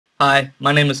Hi,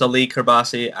 my name is Ali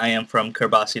Kerbasi. I am from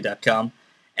Kerbasi.com,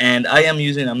 and I am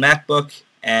using a MacBook,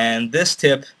 and this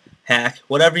tip, hack,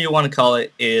 whatever you want to call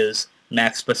it, is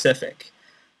Mac specific.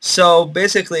 So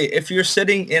basically, if you're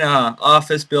sitting in an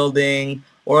office building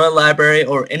or a library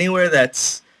or anywhere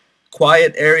that's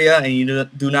quiet area and you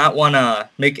do not want to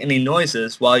make any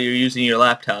noises while you're using your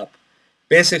laptop,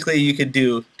 basically you could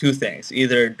do two things.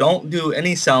 Either don't do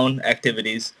any sound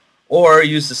activities or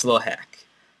use this little hack.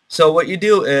 So what you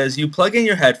do is you plug in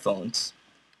your headphones,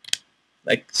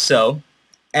 like so,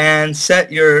 and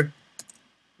set your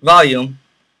volume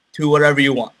to whatever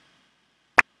you want.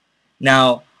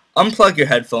 Now, unplug your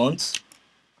headphones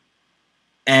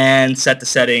and set the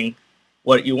setting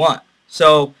what you want.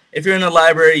 So, if you're in a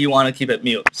library, you want to keep it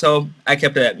mute. So, I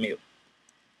kept it at mute.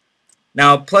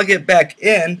 Now, plug it back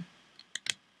in,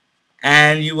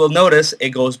 and you will notice it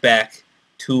goes back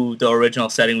to the original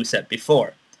setting we set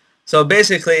before. So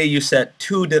basically you set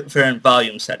two different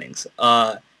volume settings,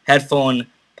 headphone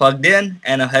plugged in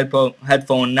and a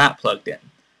headphone not plugged in.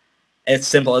 It's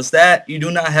simple as that. You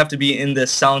do not have to be in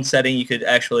this sound setting. You could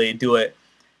actually do it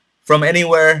from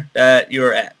anywhere that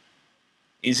you're at.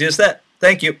 Easy as that.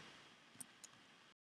 Thank you.